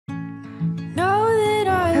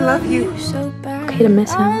love you. Okay to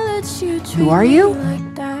miss him. Who are you?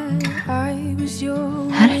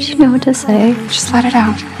 How did you know what to say? Just let it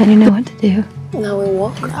out. I didn't know what to do. Now we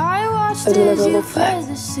walk. I'm gonna go look back.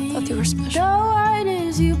 Thought you were special.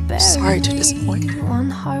 Sorry to disappoint you.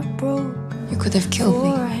 You could have killed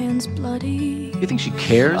me. You think she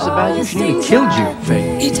cares about you? She nearly killed you,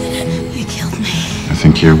 Faith. You didn't. You killed me. I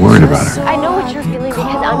think you're worried about her. I know what you're feeling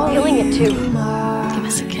because I'm feeling it too. Give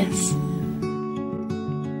us a kiss.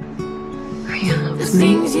 Are you in love with me?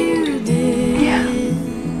 Yeah.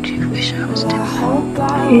 Do you wish I was different? I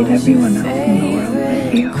hate everyone else in the world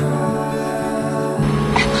but you.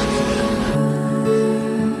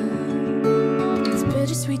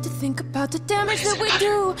 Bittersweet to think about the damage that we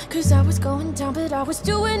do. Cause I was going down, but I was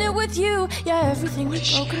doing it with you. Yeah, everything we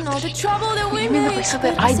broke and all the trouble that we made. You mean the bracelet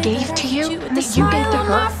that I gave to you, that you gave to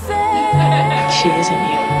her? She isn't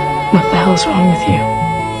you. What the hell's wrong with you?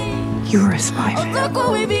 You were a spy for him. Look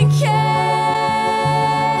what we became.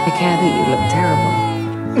 I can't think you look terrible.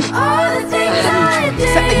 All the things I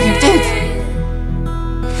Except that you did.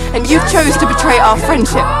 And you chose to betray our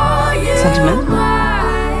friendship. Sentimental.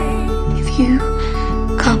 If you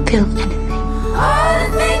can't feel anything,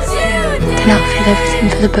 then I'll feel everything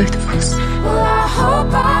for the both of us.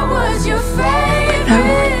 But no one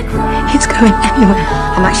is going anywhere.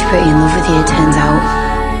 I'm actually pretty in love with you, it turns out.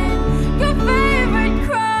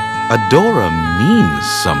 Adora means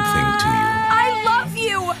something